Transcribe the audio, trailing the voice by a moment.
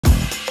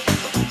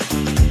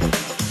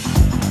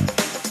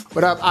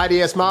What up,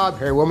 IDS Mob?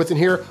 Harry Wilmington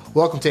here.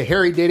 Welcome to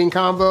Harry Dating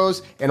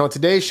Convos. And on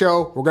today's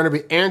show, we're going to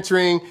be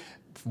answering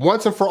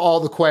once and for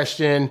all the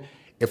question,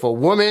 if a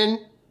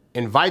woman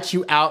invites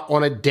you out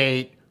on a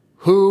date,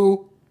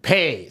 who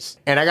pays?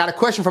 And I got a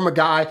question from a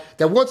guy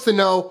that wants to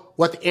know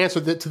what the answer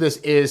to this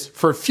is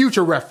for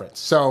future reference.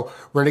 So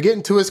we're going to get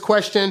into his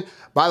question.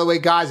 By the way,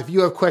 guys, if you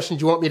have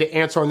questions you want me to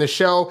answer on this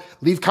show,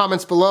 leave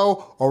comments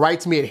below or write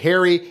to me at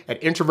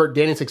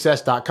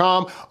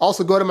harry@introvertdatingsuccess.com.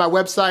 Also, go to my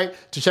website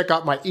to check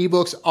out my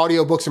ebooks,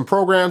 audiobooks, and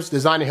programs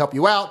designed to help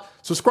you out.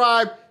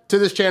 Subscribe to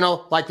this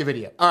channel, like the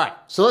video. All right,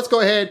 so let's go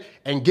ahead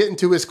and get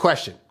into his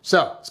question.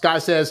 So this guy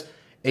says,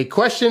 a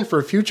question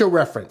for future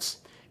reference.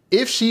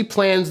 If she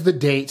plans the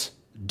date,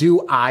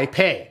 do I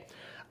pay?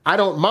 I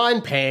don't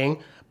mind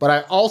paying, but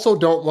I also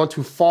don't want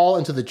to fall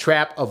into the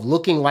trap of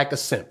looking like a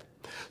simp.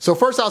 So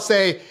first I'll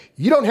say,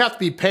 you don't have to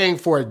be paying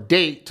for a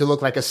date to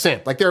look like a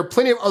simp. Like there are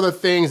plenty of other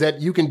things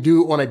that you can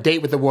do on a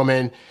date with a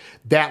woman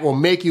that will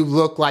make you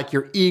look like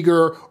you're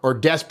eager or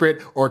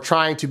desperate or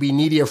trying to be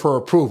needy of her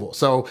approval.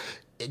 So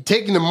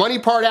taking the money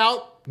part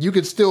out, you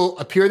could still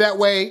appear that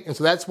way. And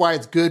so that's why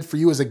it's good for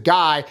you as a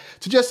guy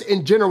to just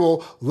in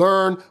general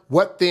learn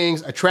what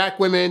things attract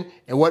women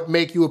and what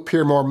make you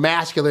appear more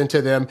masculine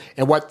to them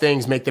and what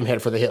things make them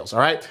head for the hills. All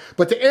right.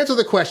 But to answer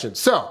the question,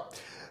 so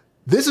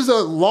this is a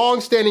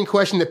long-standing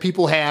question that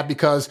people have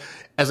because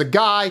as a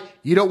guy,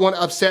 you don't want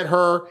to upset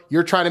her.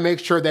 You're trying to make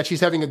sure that she's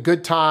having a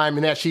good time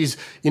and that she's,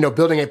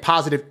 building a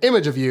positive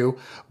image of you.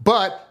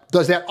 But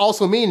does that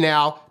also mean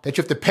now that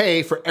you have to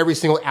pay for every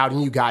single outing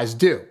you guys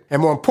do?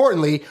 And more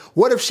importantly,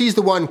 what if she's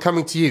the one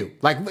coming to you?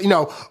 Like,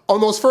 on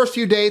those first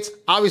few dates,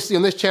 obviously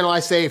on this channel, I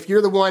say, if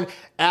you're the one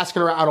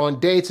asking her out on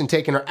dates and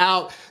taking her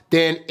out,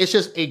 then it's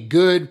just a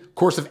good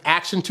course of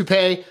action to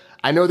pay.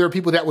 I know there are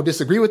people that will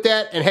disagree with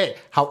that. And hey,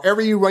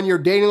 however you run your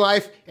dating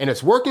life and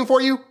it's working for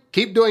you,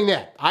 keep doing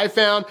that. I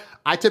found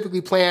I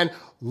typically plan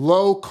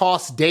low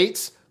cost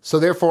dates. So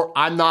therefore,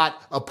 I'm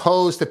not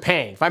opposed to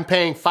paying. If I'm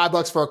paying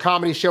 $5 for a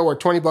comedy show or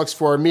 $20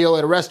 for a meal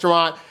at a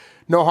restaurant,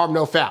 no harm,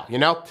 no foul,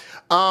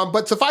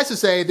 But suffice to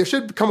say, there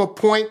should come a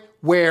point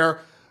where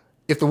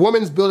if the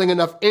woman's building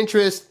enough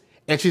interest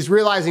and she's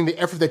realizing the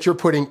effort that you're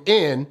putting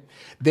in,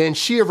 then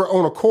she of her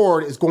own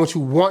accord is going to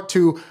want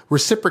to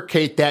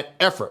reciprocate that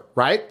effort,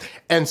 right?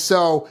 And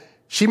so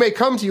she may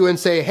come to you and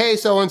say, hey,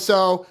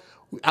 so-and-so,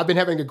 I've been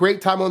having a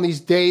great time on these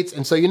dates.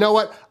 And so you know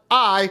what?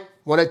 I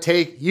want to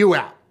take you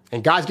out.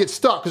 And guys get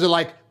stuck because they're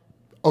like,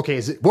 okay,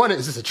 is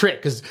this a trick?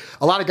 Because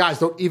a lot of guys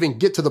don't even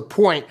get to the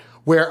point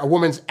where a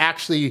woman's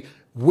actually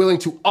willing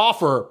to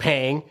offer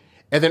paying.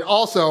 And then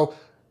also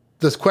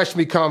this question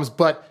becomes,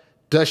 but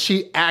does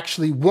she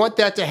actually want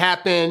that to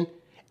happen?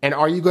 And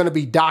are you going to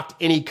be docked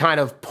any kind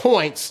of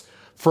points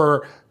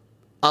for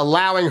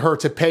allowing her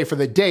to pay for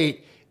the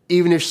date,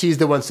 even if she's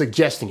the one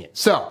suggesting it?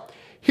 So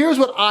here's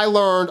what I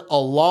learned a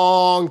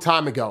long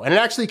time ago. And it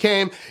actually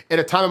came at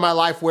a time in my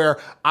life where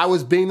I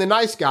was being the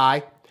nice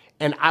guy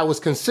and I was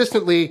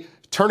consistently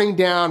turning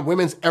down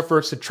women's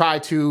efforts to try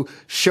to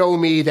show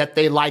me that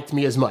they liked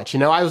me as much.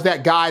 I was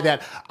that guy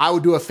that I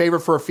would do a favor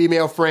for a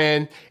female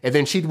friend and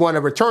then she'd want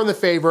to return the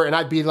favor and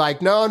I'd be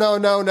like, no,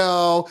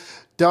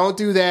 don't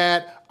do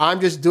that. I'm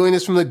just doing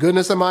this from the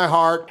goodness of my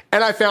heart.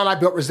 And I found I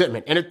built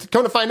resentment. And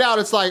come to find out,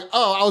 it's like,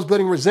 I was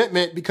building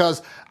resentment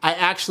because I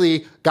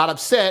actually got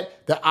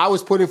upset that I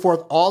was putting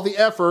forth all the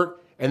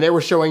effort and they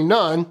were showing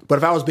none. But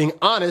if I was being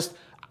honest,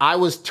 I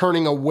was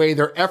turning away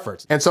their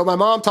efforts. And so my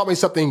mom taught me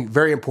something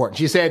very important.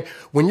 She said,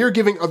 when you're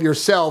giving of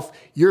yourself,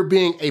 you're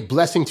being a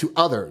blessing to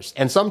others.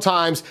 And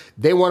sometimes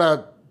they want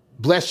to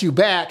bless you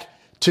back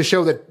to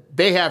show that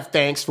they have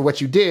thanks for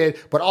what you did,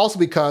 but also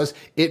because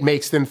it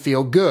makes them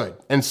feel good.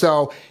 And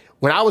so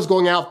when I was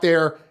going out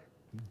there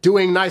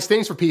doing nice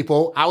things for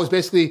people, I was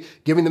basically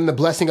giving them the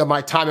blessing of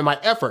my time and my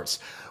efforts.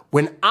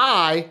 When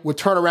I would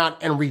turn around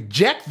and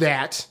reject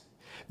that,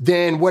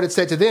 then what it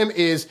said to them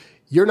is,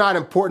 you're not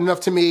important enough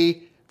to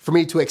me for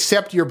me to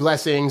accept your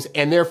blessings,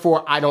 and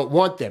therefore I don't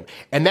want them.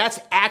 And that's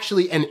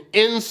actually an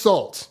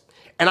insult.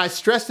 And I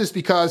stress this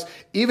because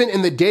even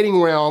in the dating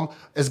realm,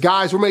 as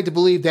guys, we're made to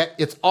believe that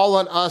it's all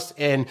on us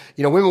and,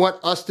 women want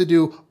us to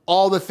do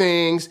all the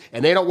things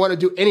and they don't want to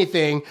do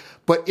anything.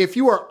 But if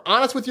you are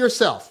honest with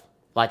yourself,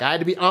 like I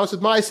had to be honest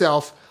with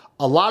myself,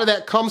 a lot of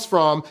that comes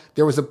from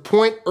there was a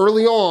point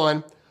early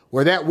on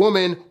where that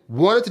woman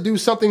wanted to do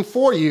something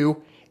for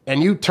you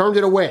and you turned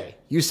it away.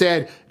 You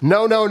said,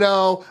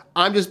 no,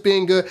 I'm just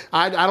being good.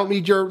 I don't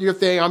need your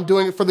thing. I'm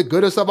doing it for the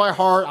goodness of my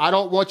heart. I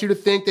don't want you to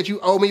think that you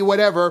owe me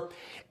whatever.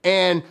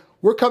 And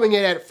we're coming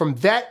in at it from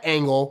that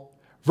angle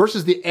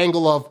versus the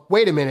angle of,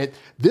 wait a minute,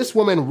 this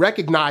woman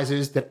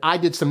recognizes that I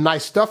did some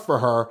nice stuff for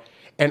her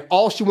and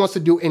all she wants to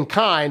do in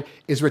kind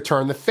is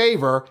return the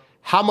favor.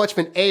 How much of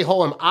an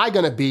a-hole am I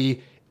going to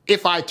be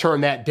if I turn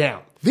that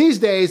down? These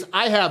days,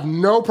 I have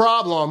no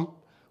problem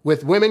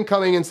with women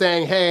coming and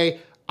saying,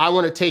 hey, I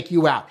want to take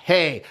you out.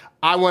 Hey,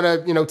 I want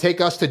to, take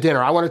us to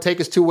dinner. I want to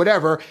take us to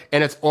whatever,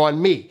 and it's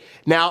on me.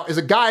 Now, as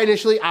a guy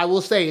initially, I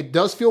will say it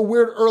does feel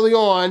weird early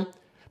on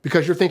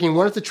because you're thinking,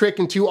 one, it's a trick,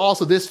 and two,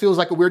 also this feels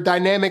like a weird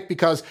dynamic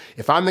because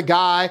if I'm the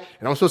guy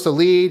and I'm supposed to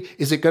lead,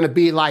 is it going to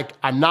be like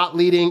I'm not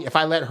leading if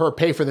I let her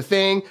pay for the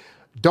thing?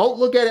 Don't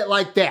look at it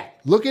like that.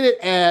 Look at it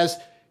as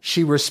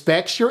she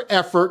respects your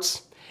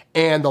efforts,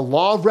 and the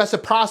law of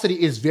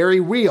reciprocity is very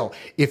real.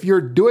 If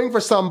you're doing for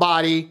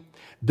somebody,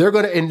 they're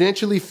going to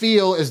eventually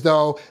feel as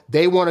though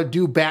they want to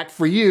do back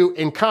for you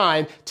in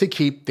kind to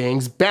keep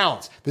things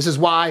balanced. This is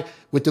why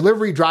with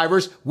delivery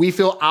drivers, we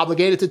feel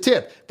obligated to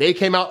tip. They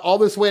came out all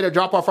this way to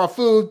drop off our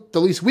food.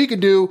 The least we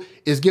could do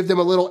is give them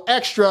a little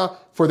extra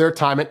for their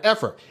time and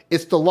effort.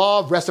 It's the law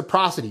of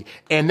reciprocity,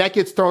 and that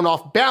gets thrown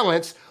off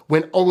balance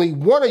when only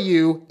one of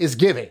you is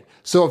giving.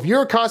 So if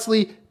you're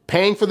constantly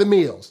paying for the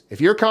meals, if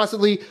you're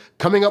constantly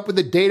coming up with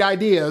the date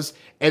ideas,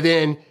 and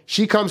then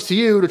she comes to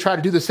you to try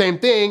to do the same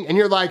thing, and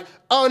you're like,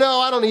 oh no,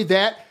 I don't need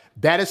that.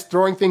 That is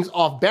throwing things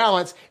off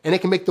balance, and it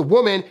can make the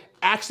woman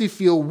actually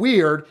feel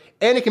weird,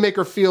 and it can make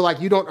her feel like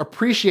you don't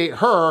appreciate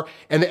her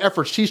and the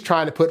effort she's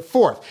trying to put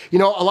forth. You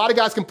know, a lot of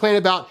guys complain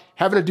about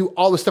having to do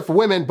all this stuff for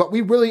women, but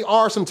we really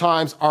are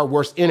sometimes our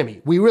worst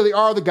enemy. We really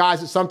are the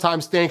guys that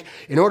sometimes think,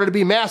 in order to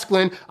be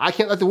masculine, I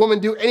can't let the woman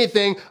do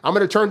anything. I'm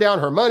going to turn down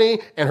her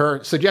money and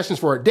her suggestions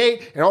for a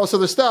date and all this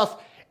other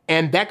stuff.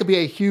 And that could be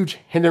a huge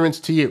hindrance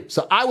to you.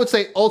 So I would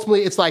say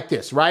ultimately it's like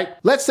this, right?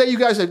 Let's say you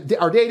guys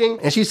are dating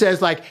and she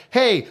says like,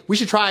 hey, we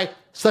should try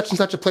such and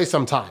such a place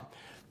sometime.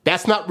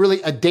 That's not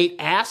really a date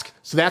ask.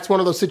 So that's one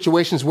of those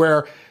situations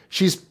where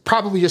she's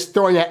probably just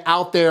throwing that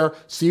out there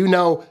so you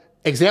know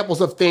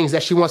examples of things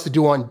that she wants to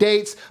do on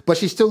dates, but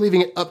she's still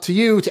leaving it up to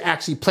you to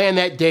actually plan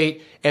that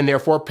date and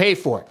therefore pay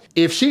for it.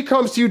 If she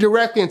comes to you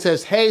directly and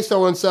says, hey,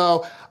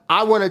 so-and-so,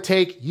 I want to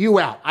take you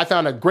out. I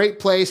found a great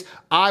place.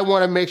 I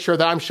want to make sure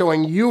that I'm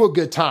showing you a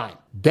good time.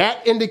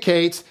 That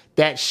indicates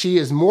that she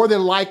is more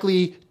than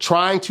likely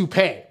trying to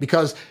pay,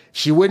 because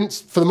she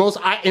wouldn't, for the most,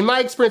 in my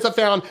experience, I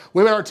found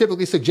women are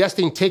typically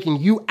suggesting taking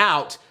you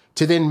out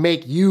to then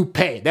make you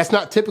pay. That's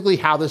not typically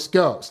how this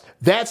goes.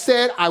 That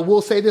said, I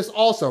will say this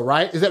also,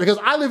 right? Is that because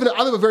I live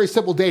a very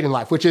simple dating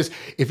life, which is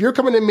if you're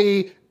coming to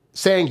me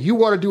saying you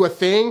want to do a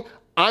thing,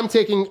 I'm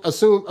taking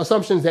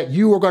assumptions that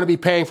you are going to be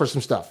paying for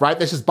some stuff, right?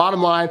 That's just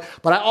bottom line.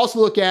 But I also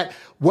look at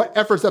what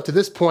efforts up to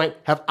this point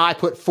have I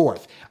put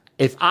forth.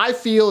 If I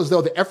feel as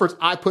though the efforts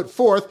I put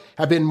forth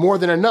have been more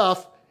than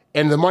enough,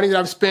 and the money that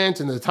I've spent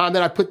and the time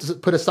that I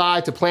put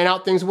aside to plan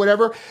out things or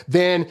whatever,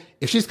 then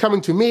if she's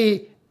coming to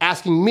me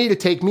asking me to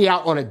take me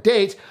out on a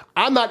date,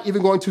 I'm not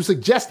even going to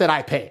suggest that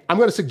I pay. I'm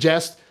not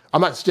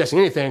suggesting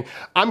anything.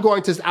 I'm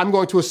going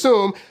to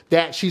assume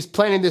that she's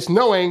planning this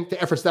knowing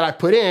the efforts that I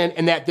put in,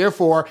 and that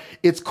therefore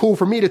it's cool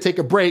for me to take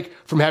a break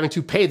from having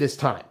to pay this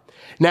time.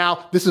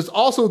 Now, this is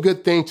also a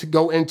good thing to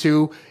go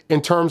into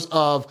in terms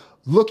of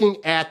looking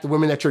at the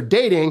women that you're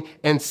dating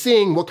and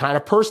seeing what kind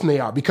of person they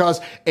are,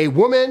 because a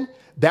woman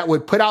that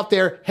would put out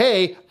there,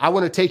 hey, I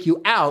want to take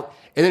you out,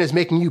 and then is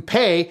making you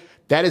pay,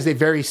 that is a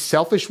very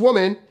selfish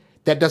woman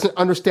that doesn't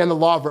understand the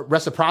law of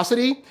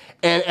reciprocity.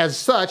 And as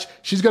such,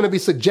 she's going to be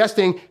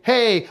suggesting,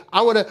 hey,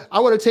 I want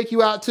to take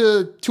you out to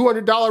a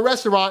 $200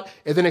 restaurant,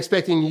 and then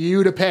expecting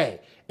you to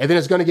pay. And then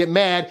it's going to get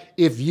mad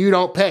if you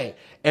don't pay.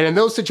 And in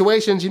those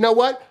situations, you know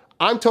what?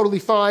 I'm totally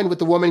fine with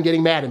the woman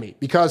getting mad at me,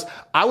 because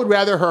I would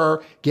rather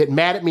her get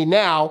mad at me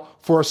now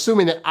for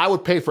assuming that I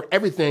would pay for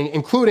everything,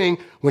 including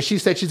when she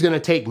said she's going to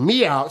take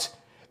me out,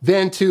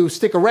 than to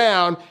stick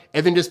around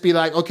and then just be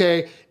like,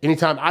 okay,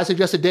 anytime I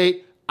suggest a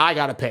date, I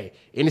got to pay.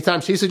 Anytime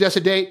she suggests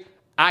a date,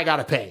 I got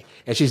to pay.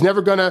 And she's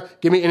never going to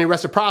give me any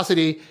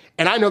reciprocity.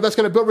 And I know that's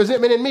going to build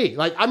resentment in me.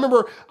 Like, I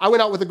remember I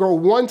went out with a girl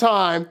one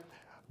time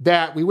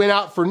that we went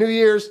out for New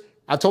Year's.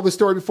 I've told this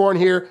story before in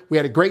here. We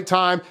had a great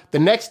time. The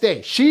next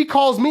day, she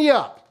calls me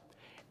up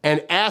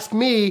and asks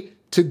me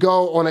to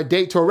go on a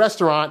date to a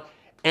restaurant,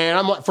 and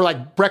I'm like, for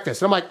like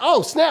breakfast. And I'm like,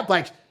 oh, snap.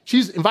 Like,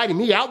 she's inviting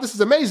me out. This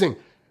is amazing.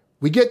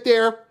 We get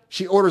there.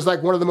 She orders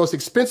like one of the most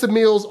expensive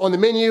meals on the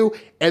menu,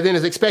 and then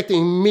is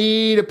expecting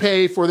me to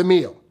pay for the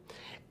meal.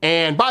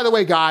 And by the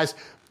way, guys,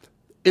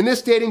 in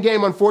this dating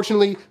game,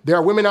 unfortunately, there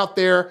are women out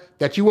there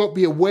that you won't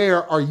be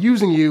aware are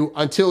using you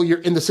until you're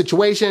in the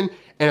situation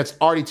and it's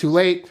already too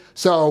late.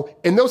 So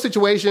in those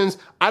situations,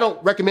 I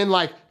don't recommend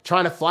like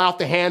trying to fly off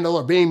the handle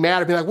or being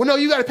mad or being like, well, no,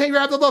 you got to pay,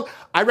 blah, blah, blah.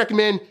 I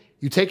recommend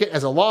you take it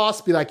as a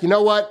loss. Be like, you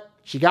know what?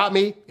 She got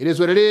me. It is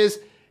what it is.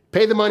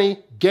 Pay the money,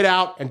 get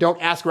out, and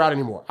don't ask her out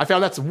anymore. I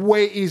found that's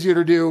way easier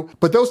to do.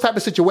 But those type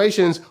of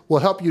situations will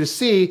help you to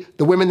see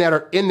the women that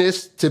are in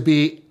this to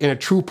be in a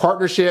true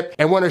partnership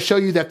and want to show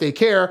you that they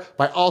care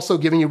by also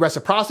giving you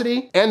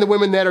reciprocity, and the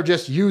women that are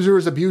just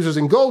users, abusers,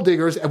 and gold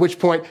diggers, at which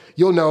point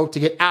you'll know to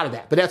get out of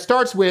that. But that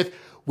starts with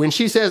when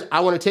she says,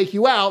 I want to take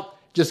you out,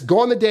 just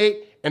go on the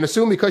date and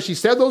assume because she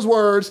said those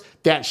words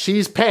that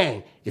she's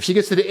paying. If she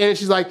gets to the end and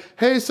she's like,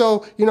 hey,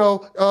 so, you're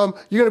going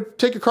to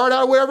take your card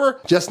out or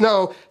whatever, just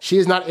know she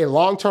is not a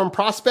long-term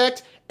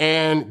prospect,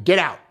 and get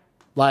out.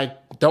 Like,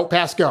 don't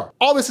pass go.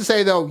 All this to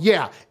say though,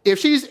 yeah, if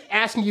she's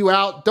asking you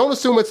out, don't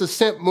assume it's a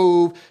simp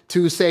move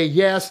to say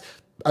yes.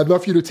 I'd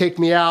love for you to take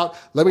me out.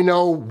 Let me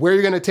know where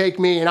you're going to take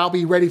me and I'll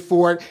be ready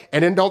for it.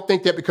 And then don't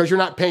think that because you're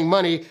not paying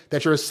money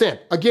that you're a simp.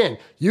 Again,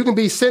 you can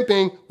be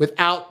simping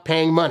without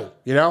paying money,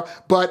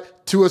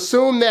 but to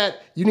assume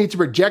that you need to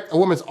reject a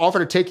woman's offer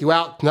to take you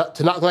out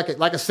to not look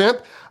like a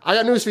simp, I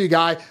got news for you,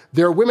 guy.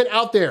 There are women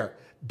out there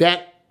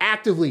that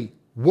actively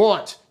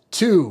want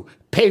to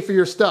pay for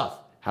your stuff.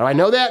 How do I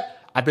know that?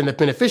 I've been the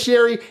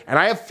beneficiary, and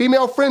I have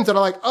female friends that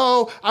are like,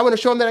 oh, I want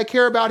to show him that I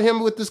care about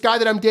him with this guy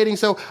that I'm dating.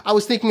 So I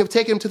was thinking of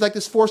taking him to like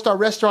this 4-star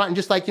restaurant and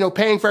just like,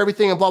 paying for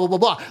everything and blah, blah, blah,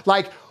 blah.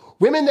 Like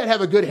women that have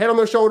a good head on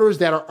their shoulders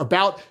that are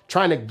about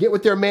trying to get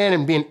with their man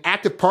and be an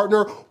active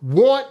partner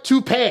want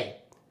to pay.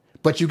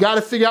 But you got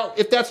to figure out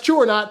if that's true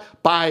or not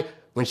by,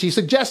 when she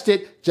suggests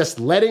it, just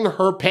letting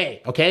her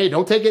pay. Okay.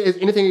 Don't take it as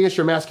anything against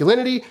your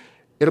masculinity.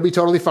 It'll be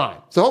totally fine.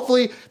 So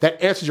hopefully that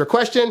answers your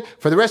question.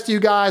 For the rest of you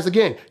guys,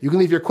 again, you can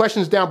leave your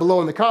questions down below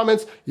in the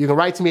comments. You can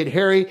write to me at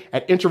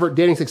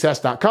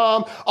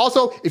harry@introvertdatingsuccess.com.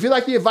 Also, if you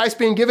like the advice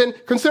being given,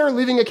 consider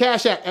leaving a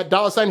cash at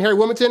 $Harry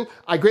Wilmington.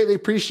 I greatly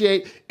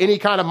appreciate any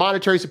kind of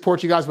monetary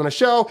support you guys want to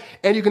show.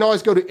 And you can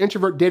always go to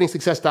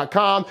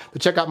introvertdatingsuccess.com to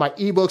check out my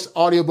ebooks,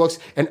 audiobooks,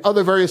 and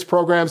other various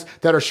programs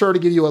that are sure to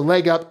give you a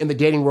leg up in the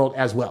dating world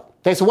as well.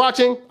 Thanks for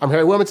watching. I'm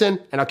Harry Wilmington,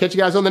 and I'll catch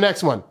you guys on the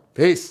next one.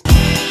 Peace.